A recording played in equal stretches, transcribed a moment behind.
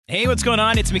Hey, what's going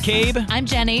on? It's McCabe. I'm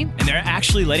Jenny. And they're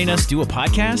actually letting us do a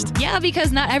podcast? Yeah,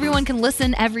 because not everyone can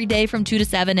listen every day from 2 to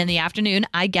 7 in the afternoon.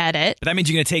 I get it. But that means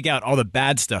you're going to take out all the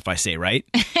bad stuff I say, right?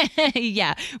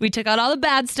 Yeah, we took out all the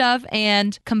bad stuff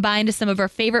and combined some of our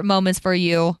favorite moments for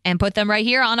you and put them right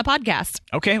here on a podcast.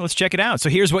 Okay, let's check it out. So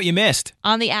here's what you missed.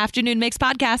 On the Afternoon Mix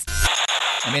podcast.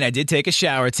 I did take a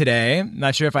shower today. I'm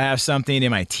not sure if I have something in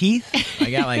my teeth.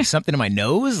 I got like something in my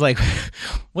nose. Like,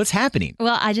 what's happening?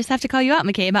 Well, I just have to call you out,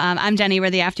 McCabe. I'm Jenny. We're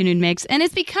the Afternoon Mix. And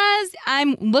it's because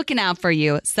I'm looking out for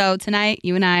you. So tonight,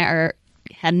 you and I are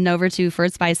heading over to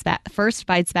First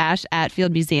Bites Bash at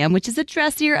Field Museum, which is a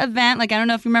dressier event. Like, I don't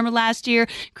know if you remember last year,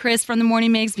 Chris from the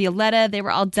Morning Mix, Violetta, they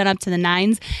were all done up to the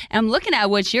nines. And I'm looking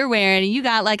at what you're wearing, and you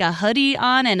got like a hoodie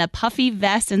on and a puffy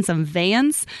vest and some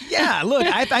Vans. Yeah, look,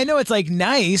 I know it's like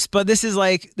nice, but this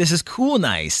is cool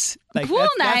nice. Like, cool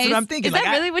nice. That's what I'm thinking. Is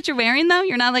that really what you're wearing, though?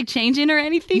 You're not like changing or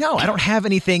anything? No, I don't have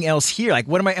anything else here. Like,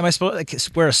 what am I supposed to like,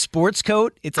 wear a sports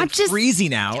coat? It's like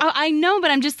freezing out. I know,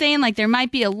 but I'm just saying, like, there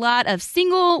might be a lot of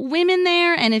single women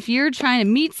there, and if you're trying to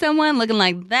meet someone looking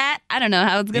like that, I don't know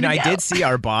how it's going to go. I did see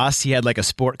our boss. He had like a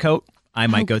sport coat. I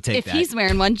might go take that. If he's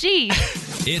wearing one, gee.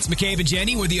 It's McCabe and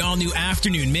Jenny with the all-new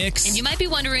Afternoon Mix. And you might be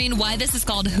wondering why this is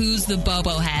called Who's the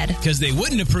Bobo Head? Because they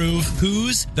wouldn't approve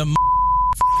Who's the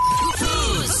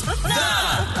Who's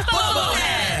the Bobo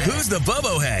Head? Who's the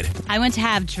Bobo Head? I went to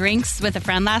have drinks with a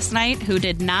friend last night who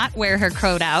did not wear her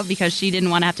coat out because she didn't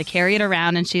want to have to carry it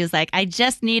around. And she was like, I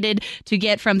just needed to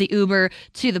get from the Uber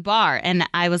to the bar. And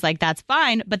I was like, that's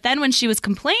fine. But then when she was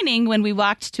complaining, when we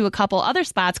walked to a couple other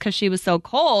spots because she was so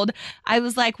cold, I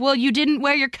was like, well, you didn't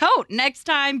wear your coat. Next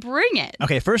time, bring it.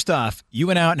 Okay, first off, you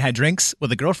went out and had drinks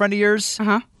with a girlfriend of yours?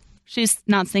 Uh-huh. She's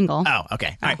not single. Oh,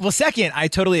 okay. All right. Well, second, I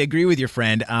totally agree with your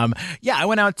friend. I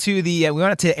went out to we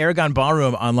went out to Aragon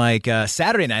Ballroom on like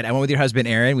Saturday night. I went with your husband,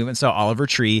 Aaron. We went and saw Oliver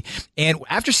Tree. And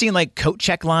after seeing like coat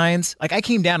check lines, like I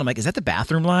came down, I'm like, is that the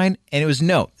bathroom line? And it was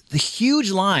no. The huge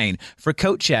line for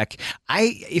coat check.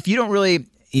 If you don't really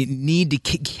need to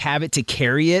have it to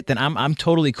carry it, then I'm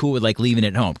totally cool with like leaving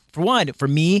it home. For one, for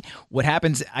me, what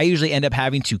happens, I usually end up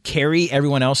having to carry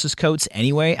everyone else's coats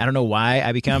anyway. I don't know why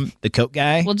I become the coat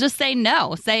guy. Well, just say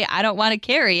no. Say, I don't want to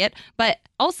carry it. But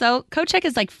also, coat check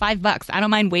is like $5. I don't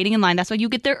mind waiting in line. That's why you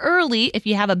get there early if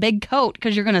you have a big coat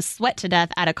because you're going to sweat to death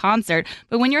at a concert.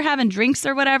 But when you're having drinks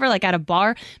or whatever, like at a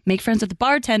bar, make friends with the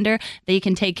bartender. They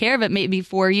can take care of it maybe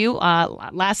for you.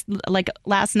 Last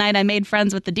night, I made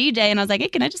friends with the DJ and I was like, hey,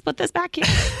 can I just put this back here?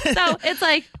 So it's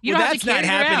like, you don't have to carry it around. That's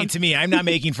not happening to me. I'm not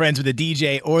making friends with the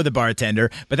DJ or the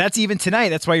bartender. But that's even tonight.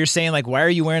 That's why you're saying, like, why are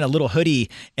you wearing a little hoodie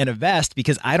and a vest?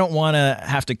 Because I don't want to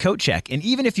have to coat check. And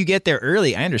even if you get there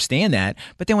early, I understand that.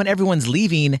 But then when everyone's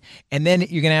leaving and then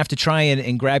you're going to have to try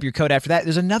and grab your coat after that,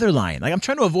 there's another line. Like, I'm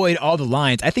trying to avoid all the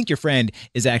lines. I think your friend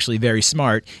is actually very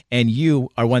smart, and you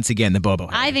are once again the Bobo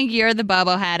Head. I think you're the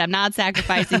Bobo Head. I'm not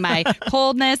sacrificing my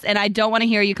coldness, and I don't want to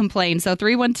hear you complain. So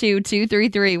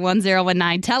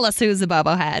 312-233-1019. Tell us who's the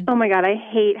Bobo Head. Oh my God, I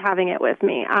hate having it with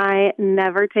me. I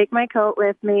never take my coat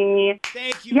with me.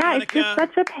 Thank you, Yeah, Monica. It's just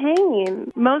such a pain.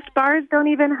 Most bars don't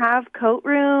even have coat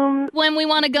rooms. When we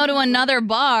want to go to another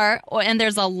bar and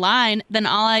there's a line, then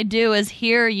all I do is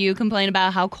hear you complain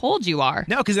about how cold you are.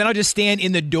 No, because then I'll just stand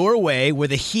in the doorway where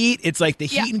the heat, it's like the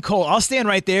heat and cold. I'll stand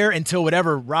right there until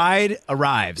whatever ride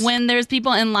arrives. When there's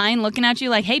people in line looking at you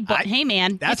like, hey, hey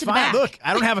man, that's get to the fine. back. Look,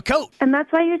 I don't have a coat. And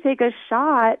that's why you take a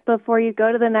shot before you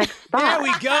go to the next spot. There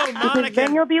we go, Because Monica.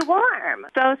 then you'll be warm.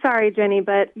 So sorry, Jenny,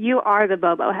 but you are the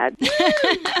Bobo Head.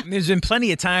 There's been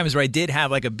plenty of times where I did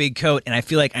have like a big coat and I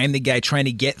feel like I'm the guy trying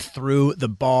to get through the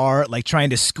bar, like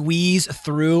trying to squeeze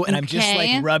through, and I'm just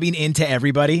like rubbing into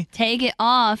everybody. Take it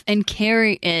off and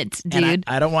carry it, dude. And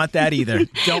I don't want that either.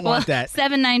 Don't want that.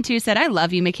 792 said, I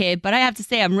love you, McCabe, but I have to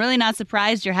say I'm really not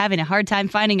surprised you're having a hard time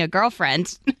finding a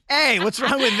girlfriend. Hey, what's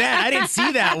wrong with that? I didn't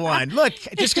see that one. Look,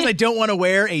 just because I don't want to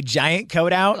wear a giant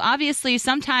coat out. Obviously,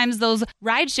 sometimes those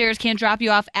ride shares can't drop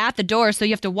you off at the door, so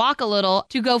you have to walk a little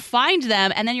to go find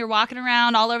them, and then you're walking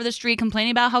around all over the street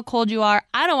complaining about how cold you are.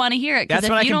 I don't want to hear it. That's if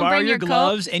when I you can don't borrow bring your coat,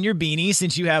 gloves and your beanie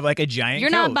since you have like a giant you're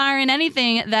coat. not borrowing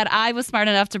anything that I was smart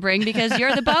enough to bring because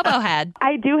you're the Bobo Head.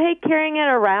 I do hate carrying it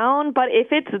around, but if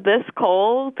it's this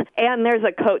cold and there's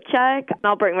a coat check,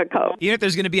 I'll bring the coat. Even if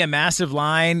there's going to be a massive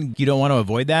line, you don't want to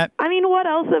avoid that? I mean, what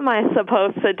else am I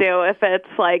supposed to do if it's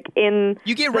like in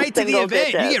You get right to the event.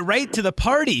 digits? You get right to the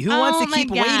party. Who wants to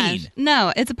keep waiting?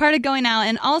 No, it's a part of going out.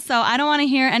 And also, I don't want to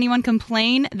hear anyone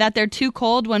complain that they're too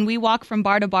cold when we walk from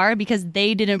bar to bar because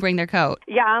they didn't bring their coat.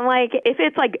 Yeah, I'm like, if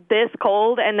it's like this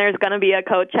cold and there's going to be a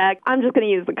coat check, I'm just going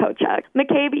to use the coat check.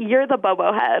 McCabe, you're the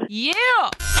Bobo Head. Yeah!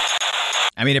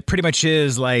 I mean, it pretty much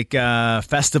is like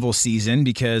festival season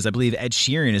because I believe Ed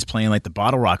Sheeran is playing like the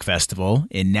Bottle Rock Festival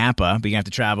in Napa, but you have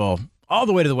to travel all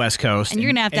the way to the West Coast. And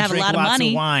you're going to have a drink lot of lots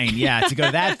money. Of wine, yeah, to go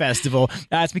to that festival.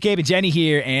 It's McCabe and Jenny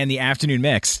here and the Afternoon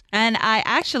Mix. And I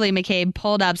actually, McCabe,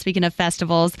 pulled up, speaking of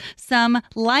festivals, some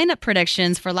lineup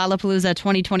predictions for Lollapalooza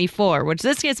 2024, which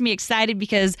this gets me excited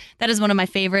because that is one of my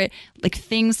favorite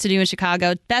things to do in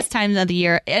Chicago. Best times of the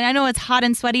year. And I know it's hot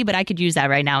and sweaty, but I could use that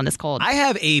right now in this cold. I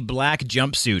have a black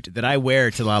jumpsuit that I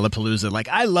wear to Lollapalooza. Like,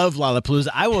 I love Lollapalooza.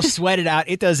 I will sweat it out.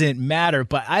 It doesn't matter.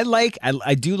 But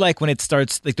I do like when it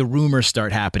starts, like the rumors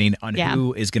start happening on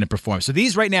who is going to perform. So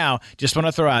these right now, just want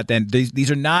to throw out then,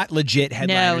 these are not legit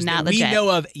headliners not that legit. we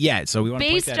know of yet. So we want to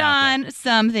point that out there. Based on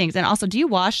some things. And also, do you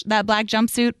wash that black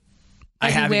jumpsuit? I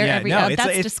haven't wear yet. every No,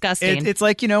 that's disgusting. It's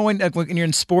like, when you're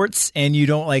in sports and you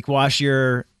don't wash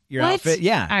your outfit.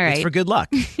 Yeah. All right. It's for good luck.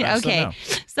 Okay.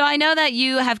 So I know that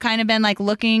you have kind of been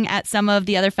looking at some of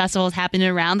the other festivals happening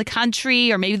around the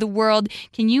country or maybe the world.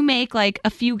 Can you make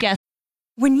a few guesses?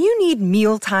 When you need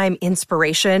mealtime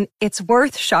inspiration, it's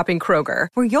worth shopping Kroger,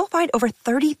 where you'll find over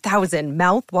 30,000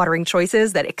 mouth-watering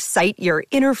choices that excite your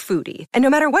inner foodie. And no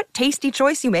matter what tasty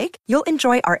choice you make, you'll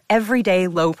enjoy our everyday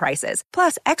low prices,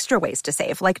 plus extra ways to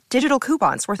save, like digital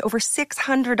coupons worth over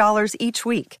 $600 each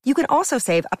week. You can also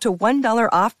save up to $1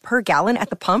 off per gallon at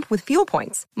the pump with fuel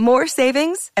points. More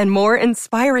savings and more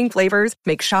inspiring flavors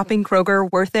make shopping Kroger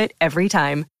worth it every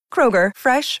time. Kroger,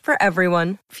 fresh for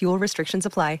everyone. Fuel restrictions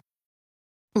apply.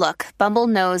 Look, Bumble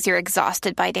knows you're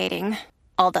exhausted by dating.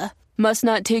 All the must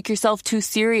not take yourself too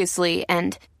seriously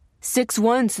and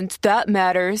 6'1" since that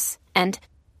matters. And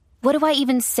what do I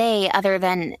even say other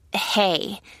than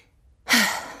hey?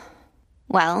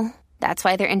 Well, that's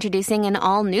why they're introducing an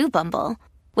all-new Bumble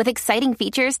with exciting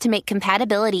features to make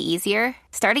compatibility easier,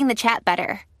 starting the chat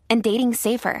better, and dating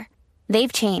safer.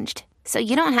 They've changed, so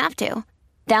you don't have to.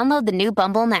 Download the new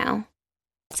Bumble now.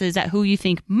 Is that who you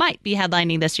think might be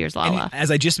headlining this year's Lolla? And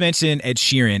as I just mentioned, Ed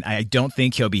Sheeran, I don't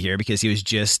think he'll be here because he was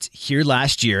just here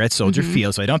last year at Soldier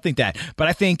Field, so I don't think that. But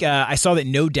I think I saw that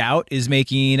No Doubt is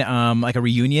making a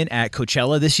reunion at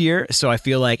Coachella this year, so I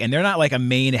feel and they're not a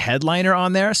main headliner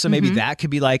on there, so maybe that could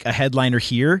be a headliner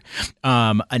here.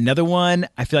 Another one,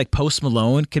 I feel Post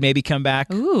Malone could maybe come back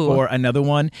for another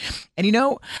one. And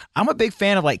I'm a big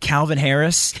fan of Calvin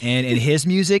Harris and his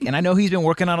music, and I know he's been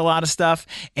working on a lot of stuff,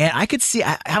 and I could see,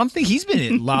 I don't think he's been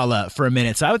in Lolla for a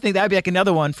minute, so I would think that would be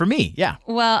another one for me. Yeah.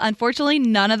 Well, unfortunately,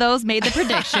 none of those made the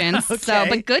predictions. Okay.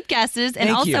 But good guesses. And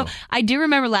Thank also, you. I do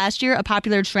remember last year a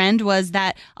popular trend was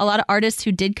that a lot of artists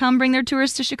who did come bring their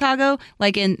tours to Chicago,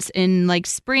 in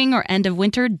spring or end of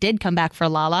winter, did come back for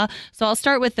Lolla. So I'll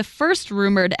start with the first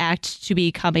rumored act to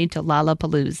be coming to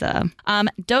Lollapalooza.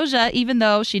 Doja, even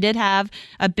though she did have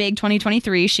a big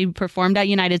 2023, she performed at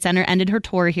United Center, ended her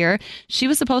tour here. She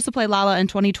was supposed to play Lolla in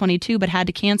 2022, but had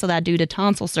to cancel that due to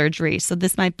tonsil surgery. So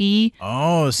this might be...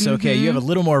 Oh, so okay, you have a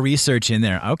little more research in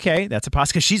there. Okay, that's a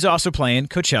possibility. She's also playing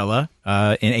Coachella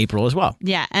in April as well.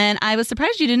 Yeah, and I was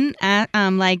surprised you didn't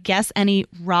guess any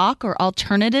rock or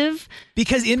alternative.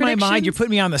 Because in my mind, you're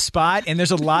putting me on the spot, and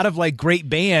there's a lot of great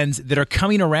bands that are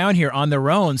coming around here on their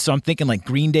own. So I'm thinking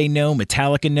Green Day, no,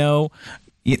 Metallica, no.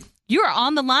 You were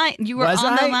on the line. You were Was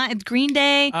on I? the line. It's Green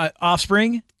Day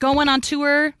Offspring. going on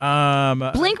tour.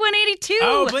 Blink-182. Blink-182.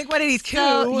 Oh, Blink-182.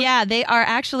 So, yeah, they are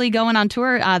actually going on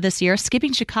tour this year,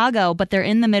 skipping Chicago, but they're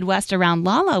in the Midwest around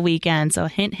Lolla weekend. So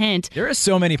hint, hint. There are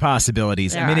so many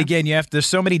possibilities. There I mean, are. again, there's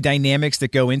so many dynamics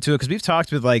that go into it because we've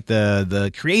talked with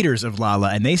the creators of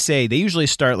Lolla, and they say they usually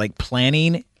start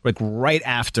planning right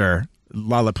after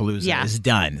Lollapalooza is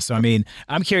done. So, I mean,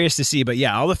 I'm curious to see, but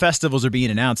yeah, all the festivals are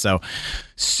being announced. So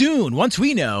soon, once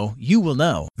we know, you will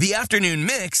know. The Afternoon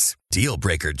Mix. Deal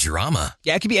breaker drama.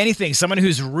 Yeah, it could be anything. Someone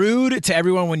who's rude to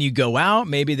everyone when you go out.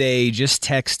 Maybe they just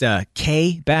text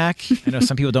K back. I know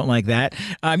some people don't like that.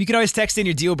 You can always text in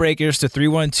your deal breakers to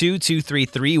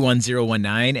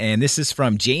 312-233-1019. And this is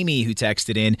from Jamie, who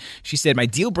texted in. She said, my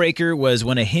deal breaker was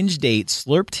when a Hinge date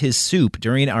slurped his soup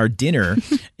during our dinner.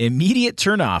 Immediate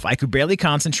turnoff. I could barely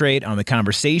concentrate on the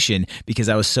conversation because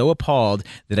I was so appalled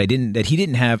that he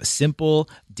didn't have simple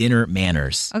dinner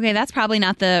manners. Okay, that's probably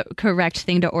not the correct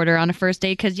thing to order on a first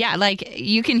date because,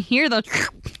 you can hear the...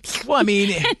 Well, I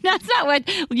mean... That's not what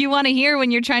you want to hear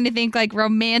when you're trying to think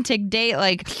romantic date,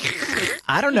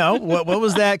 I don't know. What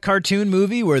was that cartoon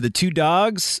movie where the two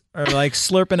dogs are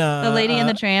slurping a... The Lady and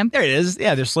the Tramp? There it is.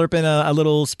 Yeah, they're slurping a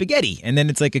little spaghetti. And then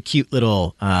it's a cute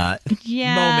little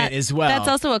moment as well. That's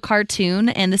also a cartoon,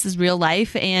 and this is real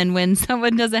life. And when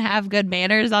someone doesn't have good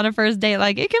manners on a first date,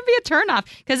 it can be a turnoff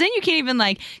because then you can't even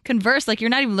converse. Like you're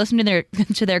not even listening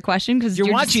to their question because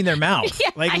You're watching their mouth. Yeah,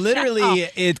 like I literally, know.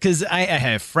 because I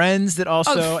have friends that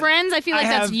also. Oh, friends? I feel like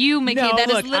that's you, McCabe. No, That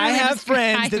is look, literally I have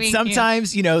friends that describing you.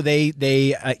 sometimes,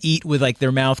 they eat with like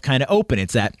their mouth kind of open.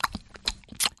 It's that.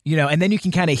 And then you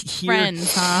can kind of hear.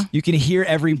 Friends, huh? You can hear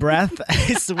every breath.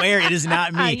 I swear it is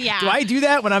not me. Yeah. Do I do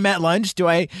that when I'm at lunch?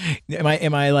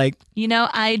 Am I like?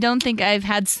 I don't think I've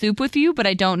had soup with you, but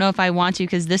I don't know if I want to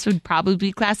because this would probably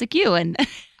be classic you. And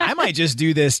I might just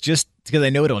do this just because I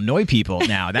know it'll annoy people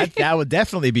now. That would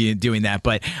definitely be doing that.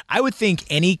 But I would think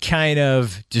any kind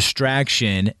of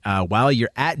distraction while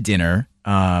you're at dinner,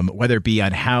 whether it be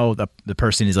on how the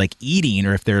person is like eating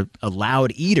or if they're a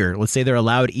loud eater, let's say they're a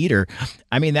loud eater.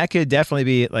 I mean, that could definitely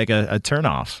be like a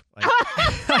turnoff.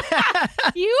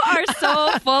 you are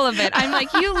so full of it. I'm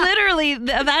like, you literally,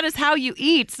 that is how you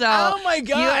eat. So oh my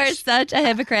gosh. You are such a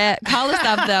hypocrite. Call us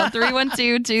up though,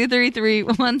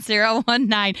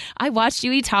 312-233-1019. I watched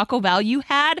you eat Taco Bell. You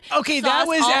had okay, sauce that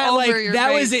was all at over like your that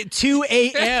face. was at 2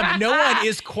 a.m. No one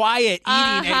is quiet eating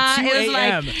at 2 It was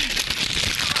a.m.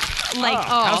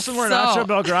 Have some more Nacho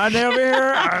Belgrande over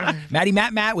here.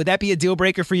 Matt, would that be a deal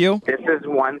breaker for you? This is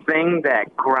one thing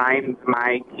that grinds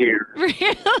my gears.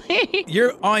 Really?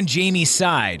 You're on Jamie's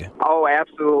side. Oh,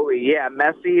 absolutely. Yeah,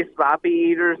 messy, sloppy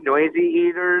eaters, noisy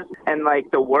eaters. And like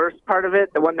the worst part of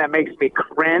it, the one that makes me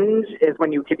cringe, is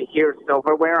when you can hear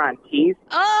silverware on teeth.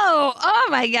 Oh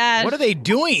my gosh. What are they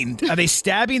doing? Are they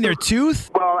stabbing their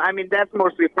tooth? Well, I mean, that's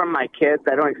mostly from my kids.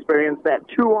 I don't experience that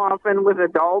too often with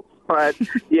adults. But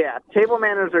yeah, table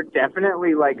manners are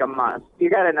definitely like a must. You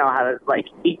got to know how to like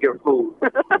eat your food.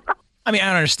 I mean, I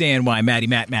don't understand why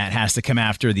Matt has to come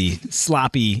after the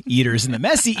sloppy eaters and the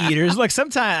messy eaters. Look,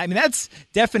 sometimes, I mean, that's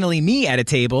definitely me at a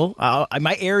table.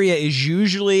 My area is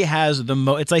usually has the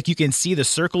most, it's like you can see the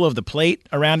circle of the plate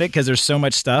around it because there's so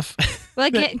much stuff.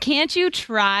 Like, can't you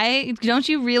try? Don't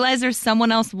you realize there's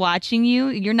someone else watching you?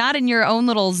 You're not in your own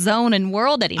little zone and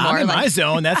world anymore. I'm in my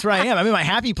zone. That's where I am. I'm in my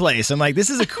happy place. I'm like, this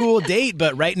is a cool date,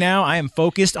 but right now I am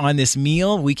focused on this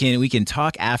meal. We can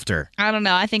talk after. I don't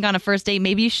know. I think on a first date,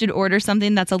 maybe you should order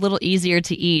something that's a little easier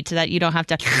to eat so that you don't have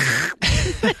to.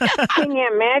 Can you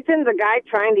imagine the guy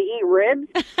trying to eat ribs?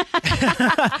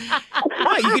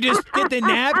 What, you could just get the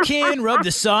napkin, rub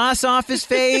the sauce off his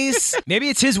face. Maybe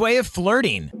it's his way of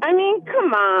flirting. I mean,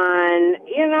 come on.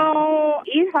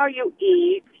 Eat how you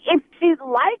eat. If she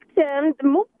liked him,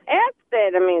 move past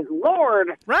it. I mean,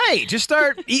 Lord. Right. Just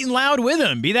start eating loud with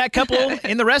him. Be that couple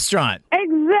in the restaurant.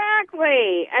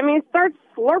 Exactly. I mean, start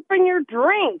slurping your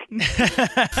drink.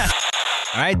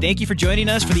 All right. Thank you for joining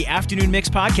us for the Afternoon Mix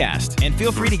podcast. And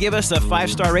feel free to give us a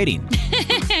 5-star rating.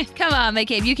 Come on,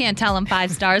 McCabe. You can't tell them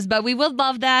 5 stars, but we would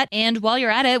love that. And while you're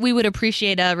at it, we would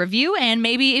appreciate a review and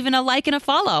maybe even a like and a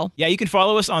follow. Yeah, you can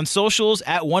follow us on socials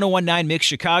at 1019 Mix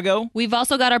Chicago. We've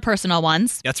also got our personal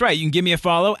ones. That's right. You can give me a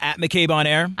follow at McCabe on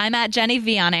Air. I'm at Jenny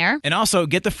V on Air. And also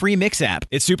get the free Mix app.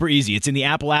 It's super easy. It's in the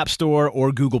Apple App Store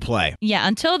or Google Play. Yeah,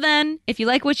 until then, if you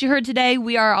like what you heard today,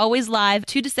 we are always live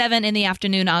 2 to 7 in the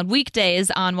afternoon on weekdays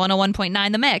on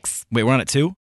 101.9 The Mix. Wait, we're on it too?